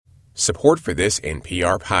Support for this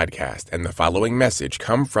NPR podcast and the following message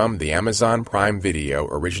come from the Amazon Prime Video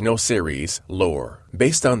original series, Lore.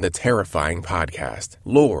 Based on the terrifying podcast,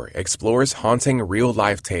 Lore explores haunting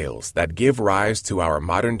real-life tales that give rise to our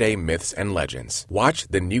modern-day myths and legends. Watch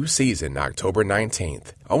the new season October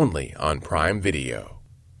 19th, only on Prime Video.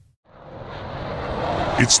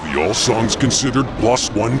 It's the All Songs Considered Plus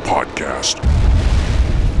One podcast.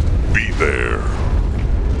 Be there.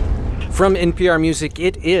 From NPR Music,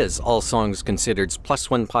 it is All Songs Considered's Plus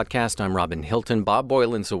One podcast. I'm Robin Hilton. Bob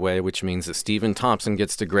Boilen's away, which means that Stephen Thompson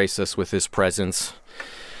gets to grace us with his presence.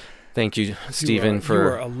 Thank you, Stephen, you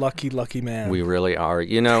are a lucky, lucky man. We really are.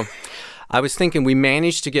 You know, I was thinking we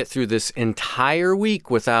managed to get through this entire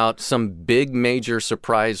week without some big major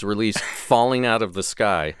surprise release falling out of the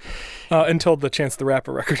sky. Until the Chance the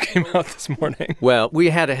Rapper record came out this morning. Well, we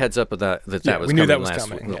had a heads up of that was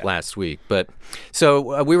coming last week. But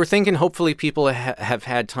so we were thinking hopefully people have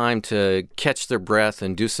had time to catch their breath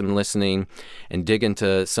and do some listening and dig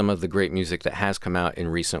into some of the great music that has come out in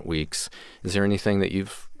recent weeks. Is there anything that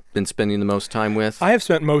you've been spending the most time with? I have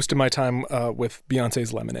spent most of my time with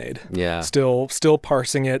Beyonce's Lemonade. Yeah. Still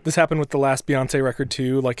parsing it. This happened with the last Beyonce record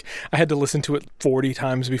too. Like, I had to listen to it 40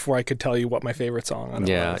 times before I could tell you what my favorite song on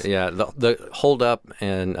it was. Yeah. The Hold Up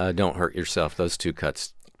and Don't Hurt Yourself, those two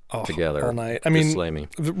cuts together. All night. I mean,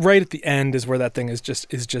 right at the end is where that thing is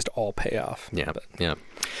just all payoff. Yeah. Yeah.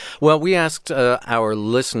 Well, we asked our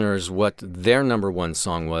listeners what their number one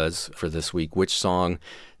song was for this week, which song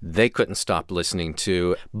they couldn't stop listening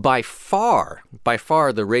to. By far,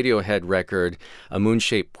 the Radiohead record, A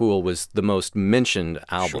Moon-Shaped Pool, was the most mentioned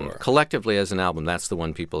album. Sure. Collectively as an album, that's the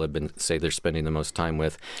one people have been say they're spending the most time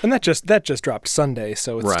with. And that just dropped Sunday,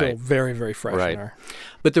 so it's still very, very fresh in there.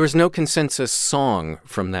 But there was no consensus song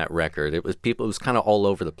from that record. It was kind of all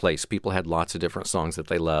over the place. People had lots of different songs that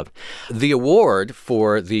they loved. The award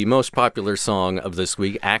for the most popular song of this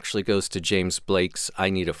week actually goes to James Blake's I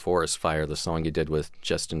Need a Forest Fire, the song you did with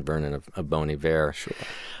Justin Vernon of Bon Iver. Sure.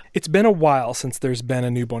 It's been a while since there's been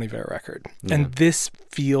a new Bon Iver record, and this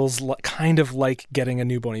feels kind of like getting a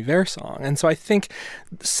new Bon Iver song. And so I think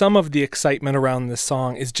some of the excitement around this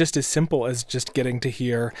song is just as simple as just getting to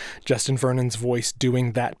hear Justin Vernon's voice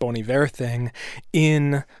doing that Bon Iver thing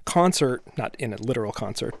in concert, not in a literal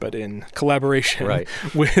concert, but in collaboration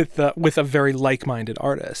with a very like-minded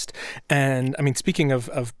artist. And I mean, speaking of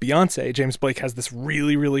Beyonce, James Blake has this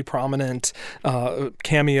really, really prominent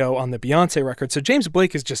cameo on the Beyonce record. So James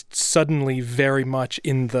Blake is just suddenly very much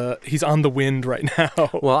he's on the wind right now.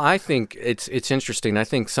 Well, I think it's interesting. I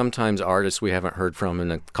think sometimes artists we haven't heard from in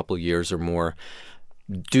a couple of years or more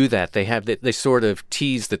do that. They sort of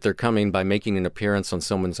tease that they're coming by making an appearance on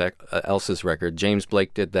someone else's record. James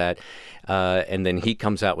Blake did that, and then he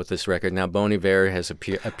comes out with this record. Now Bon Iver has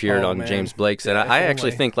appeared on James Blake's, and I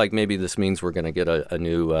actually think like maybe this means we're going to get a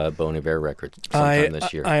new Bon Iver record sometime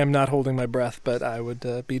this year. I am not holding my breath, but I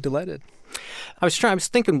would be delighted. I was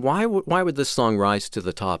thinking, why would this song rise to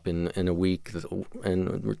the top in a week,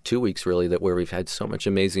 and 2 weeks really, where we've had so much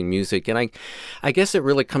amazing music? And I guess it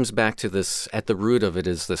really comes back to this. At the root of it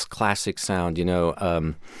is this classic sound. You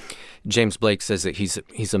know, James Blake says that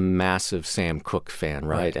he's a massive Sam Cooke fan,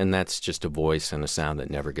 right? And that's just a voice and a sound that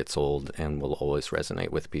never gets old and will always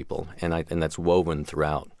resonate with people. And that's woven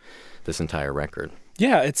throughout this entire record.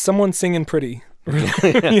 Yeah, it's someone singing pretty.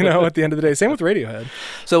 You know, at the end of the day. Same with Radiohead.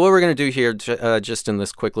 So what we're going to do here, just in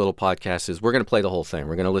this quick little podcast, is we're going to play the whole thing.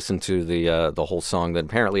 We're going to listen to the whole song that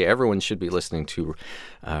apparently everyone should be listening to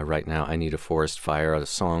right now. I Need a Forest Fire, a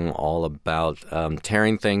song all about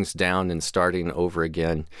tearing things down and starting over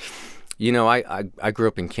again. You know, I grew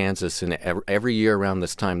up in Kansas, and every year around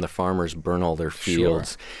this time, the farmers burn all their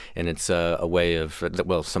fields, and it's a way of,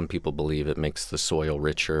 well, some people believe it makes the soil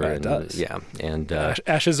richer. It does. Yeah, and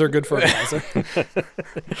ashes are good fertilizer.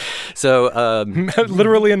 So,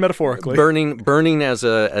 literally and metaphorically, burning as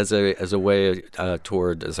a way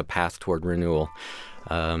as a path toward renewal.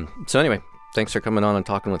 So anyway, thanks for coming on and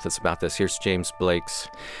talking with us about this. Here's James Blake's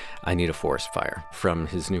 "I Need a Forest Fire" from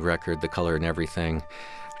his new record, "The Color and Everything."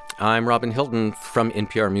 I'm Robin Hilton from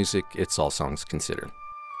NPR Music. It's All Songs Considered.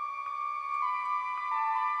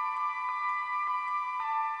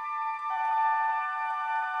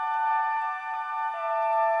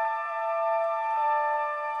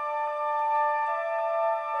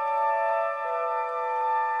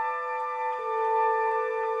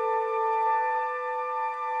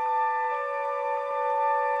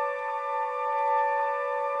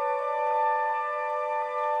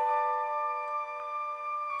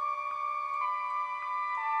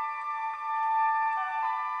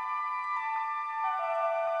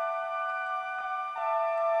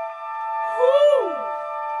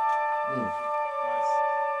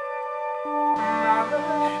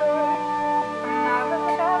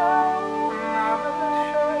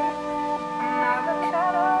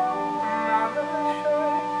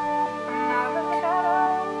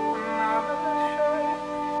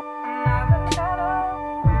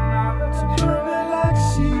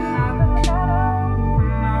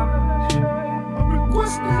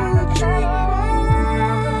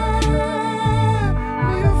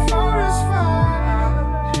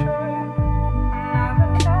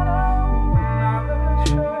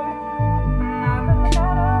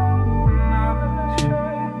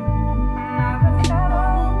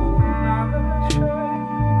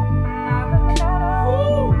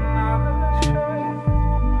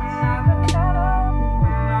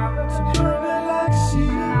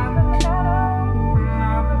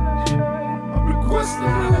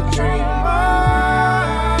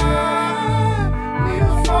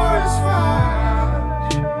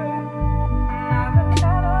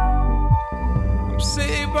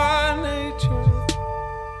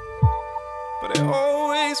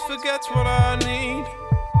 Forgets what I need.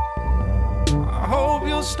 I hope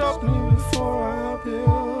you'll stop me before I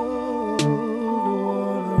build a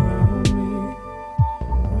wall around me.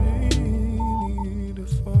 We need a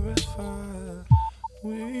forest fire.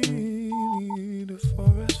 We need a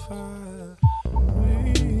forest fire. We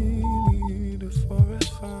need a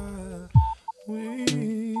forest fire. We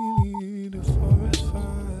need a forest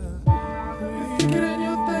fire. You're thinking and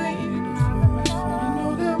you're thinking. You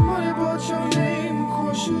know that money bought your name.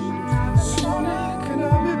 Sorry, can I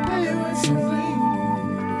be paid with some lean?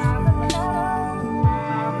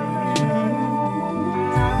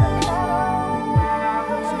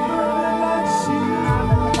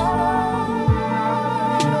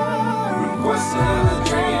 Request another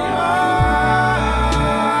dream.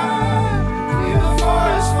 Need a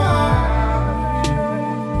forest fire.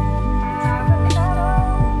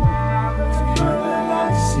 Burning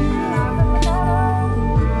like cedar.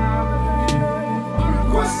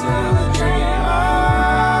 Request another dream.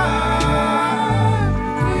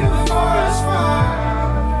 Need a forest fire.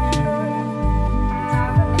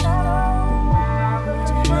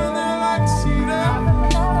 To burn there like cedar.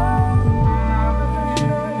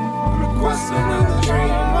 Request another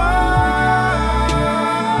dream.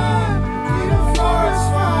 Need a forest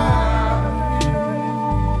fire.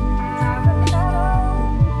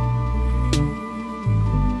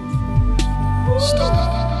 Stop.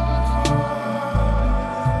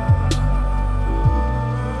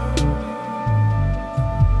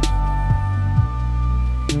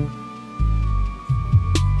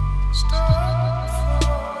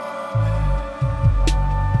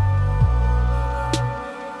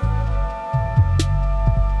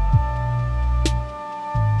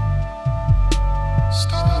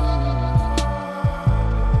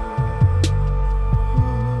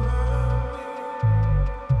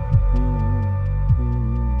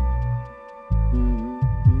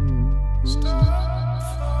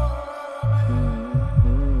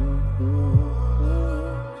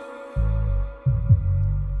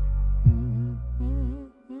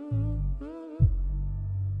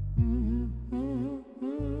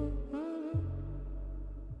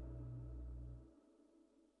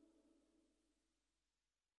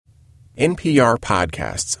 NPR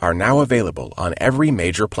podcasts are now available on every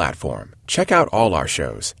major platform. Check out all our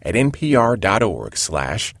shows at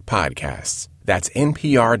npr.org/podcasts. That's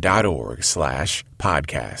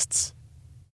npr.org/podcasts.